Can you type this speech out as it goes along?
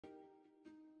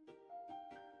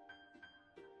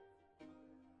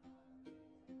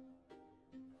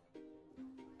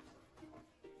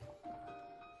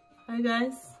Hi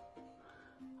guys,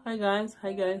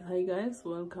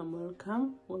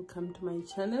 welcome to my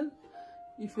channel.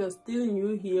 If you're still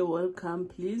new here, welcome.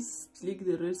 Please click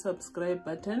the red subscribe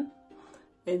button.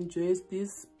 Enjoy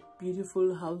this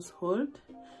beautiful household.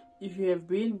 If you have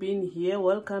been here,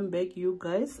 welcome back, you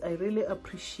guys. I really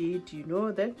appreciate,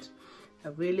 I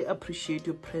really appreciate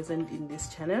your presence in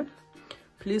this channel.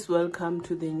 Please welcome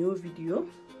to the new video.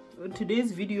 In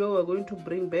today's video, we're going to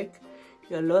bring back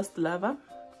your lost lover.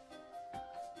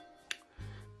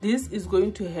 This is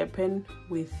going to happen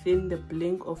within the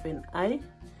blink of an eye.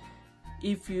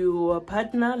 If your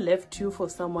partner left you for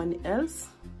someone else,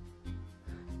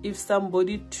 if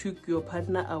somebody took your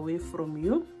partner away from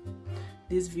you,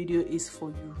 this video is for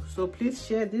you. So please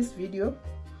share this video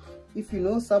if you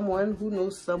know someone who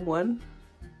knows someone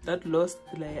that lost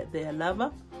their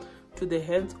lover to the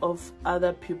hands of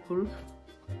other people.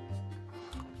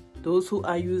 Those who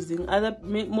are using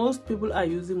most people are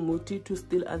using Muti to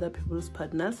steal other people's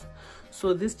partners.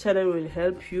 So this channel will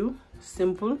help you.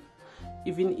 Simple,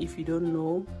 even if you don't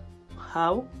know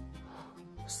how.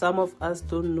 Some of us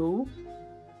don't know.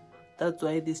 That's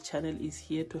why this channel is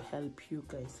here to help you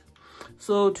guys.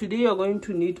 So today you're going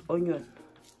to need onion.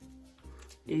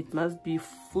 It must be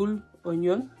full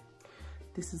onion.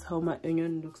 This is how my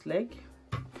onion looks like.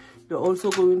 You're also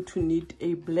going to need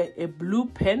a blue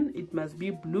pen. It must be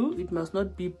blue. It must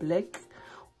not be black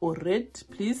or red,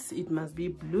 please. It must be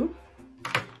blue.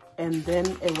 And then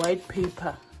a white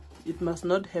paper. It must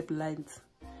not have lines.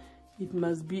 It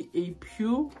must be a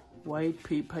pure white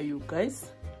paper, you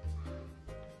guys.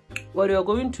 What you're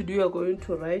going to do, you're going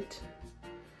to write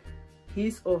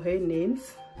his or her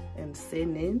names and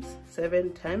surnames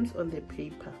 7 times on the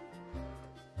paper,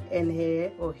 and her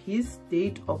or his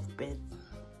date of birth.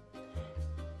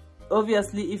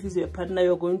 Obviously, if it's your partner,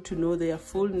 you're going to know their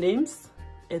full names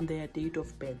and their date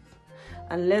of birth.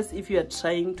 Unless if you are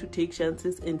trying to take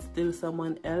chances and steal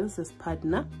someone else's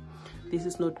partner, this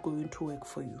is not going to work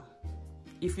for you.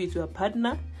 If it's your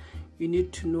partner, you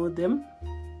need to know them,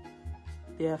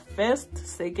 their first,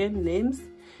 second names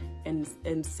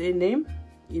and surname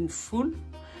in full,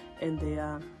 and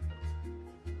their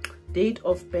date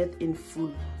of birth in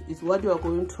full is what you are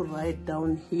going to write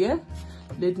down here.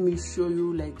 Let me show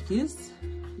you like this.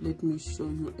 Let me show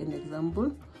you an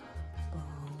example.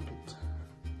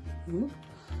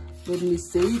 Let me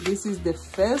say this is the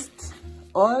first,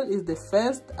 all is the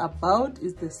first, about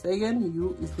is the second,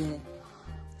 you is the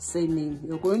surname.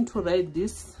 You're going to write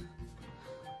this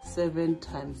 7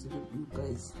 times, you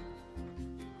guys.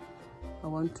 I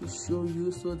want to show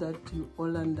you so that you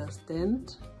all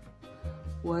understand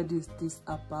what is this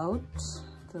about.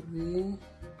 3,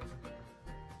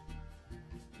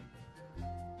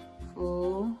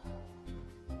 4,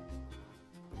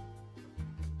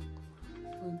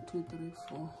 1, 2, 3,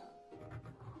 4.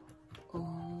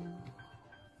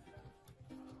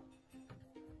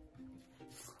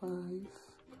 5,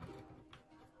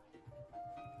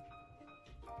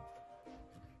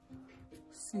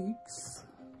 6,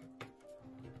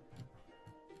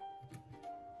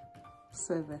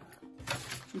 7.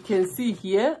 You can see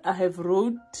here I have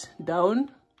wrote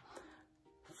down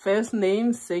first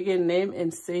name, second name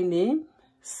and surname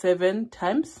 7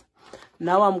 times.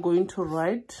 Now I'm going to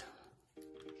write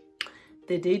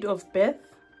the date of birth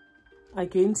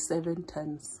again 7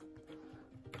 times.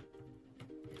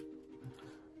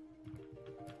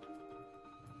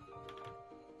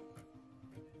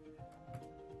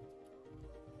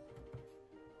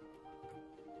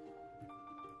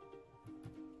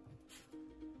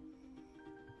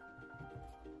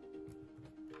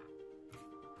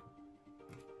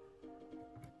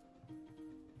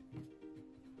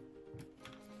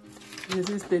 This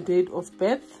is the date of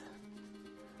birth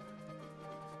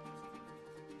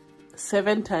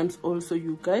 7 times also,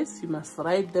 you guys. You must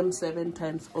write them 7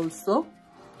 times also.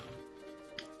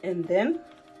 And then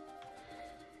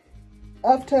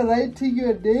after writing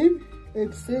your name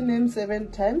and surname 7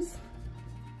 times,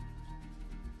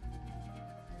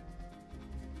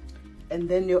 and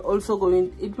then you're also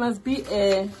going, it must be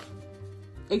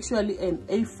actually an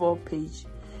A4 page.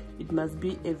 It must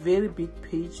be a very big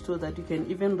page so that you can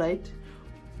even write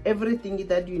everything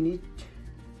that you need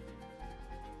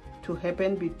to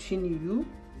happen between you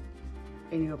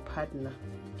and your partner.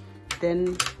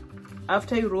 Then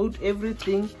after you wrote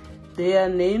everything, their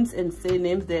names and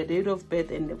surnames, their date of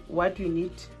birth, and what you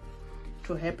need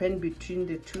to happen between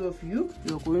the two of you,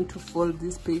 you're going to fold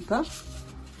this paper.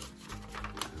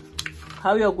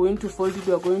 How you're going to fold it,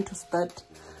 you're going to start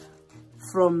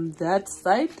from that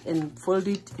side and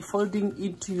folding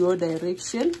it to your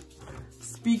direction,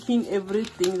 speaking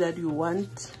everything that you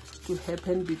want to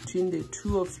happen between the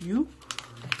two of you.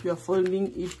 You are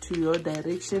folding it to your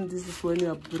direction. This is when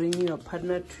you are bringing your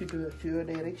partner to your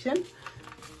direction.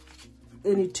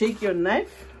 Then you take your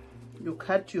knife, you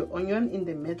cut your onion in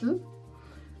the middle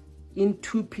in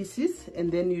 2 pieces,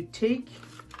 and then you take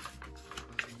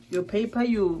your paper,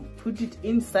 you put it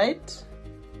inside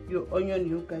your onion,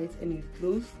 you guys, and you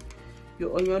close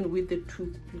your onion with the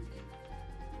toothpick.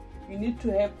 You need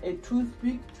to have a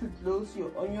toothpick to close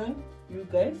your onion, you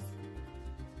guys.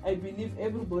 I believe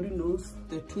everybody knows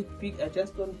the toothpick. I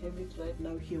just don't have it right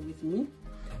now here with me.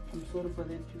 I'm sorry for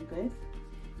that, you guys.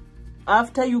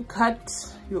 After you cut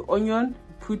your onion,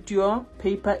 put your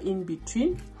paper in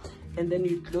between, and then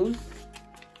you close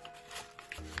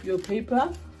your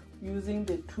paper using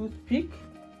the toothpick,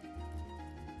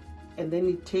 and then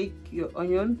you take your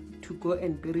onion to go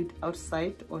and bury it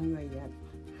outside on your yard.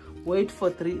 Wait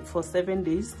for 7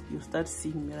 days, you start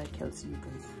seeing miracles, you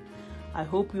guys. I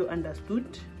hope you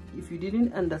understood. If you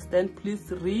didn't understand, please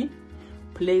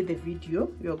replay the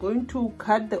video. You're going to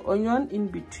cut the onion in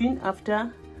between.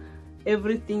 After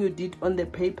everything you did on the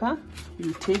paper,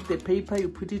 you take the paper, you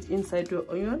put it inside your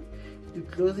onion, you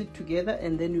close it together,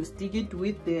 and then you stick it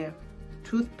with the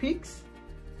toothpicks.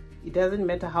 It doesn't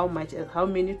matter how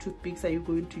many toothpicks are you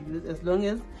going to use, as long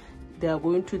as they are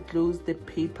going to close the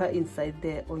paper inside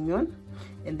the onion.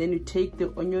 And then you take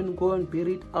the onion, go and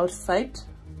bury it outside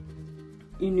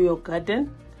in your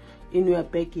garden, in your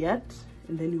backyard,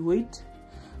 and then you wait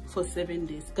for 7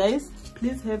 days. Guys,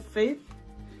 please have faith,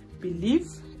 believe,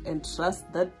 and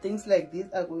trust that things like this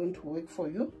are going to work for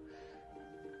you.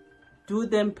 Do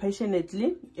them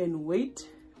passionately and wait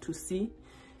to see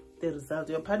the result.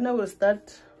 Your partner will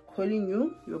start calling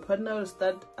you, your partner will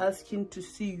start asking to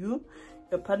see you,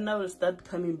 your partner will start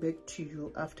coming back to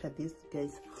you after this,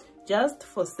 guys. Just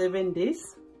for 7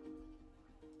 days,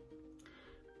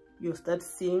 you'll start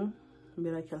seeing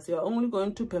miracles. You're only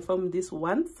going to perform this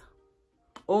once,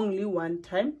 only one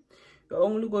time. You're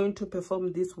only going to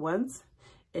perform this once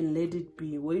and let it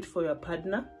be. Wait for your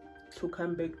partner to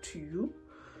come back to you.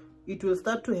 It will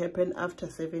start to happen after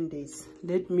 7 days.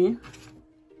 Let me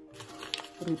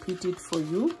repeat it for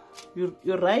you.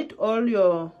 You write all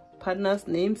your partner's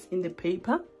names in the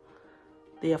paper,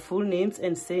 their full names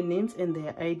and surnames and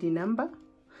their ID number.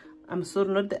 I'm sorry,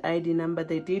 not the ID number,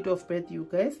 the date of birth, you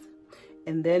guys.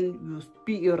 And then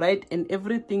you write and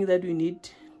everything that you need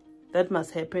that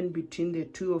must happen between the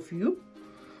two of you.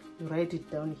 You write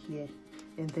it down here,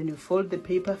 and then you fold the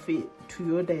paper to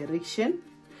your direction,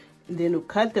 and then you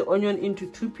cut the onion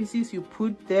into 2 pieces. You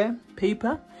put the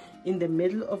paper in the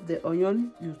middle of the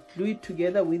onion, you glue it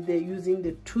together with using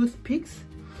the toothpicks,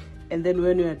 and then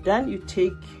when you are done, you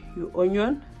take your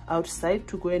onion outside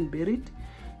to go and bury it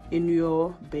in your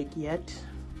backyard.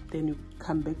 Then you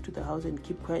come back to the house and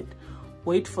keep quiet.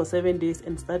 Wait for 7 days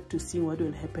and start to see what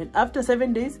will happen. After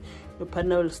 7 days, your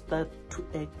partner will start to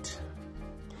act.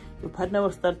 Your partner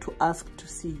will start to ask to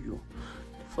see you.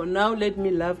 For now, let me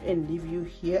love and leave you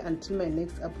here until my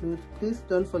next upload. Please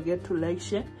don't forget to like,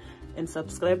 share, and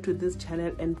subscribe to this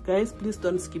channel. And guys, please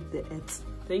don't skip the ads.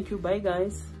 Thank you. Bye,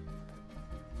 guys.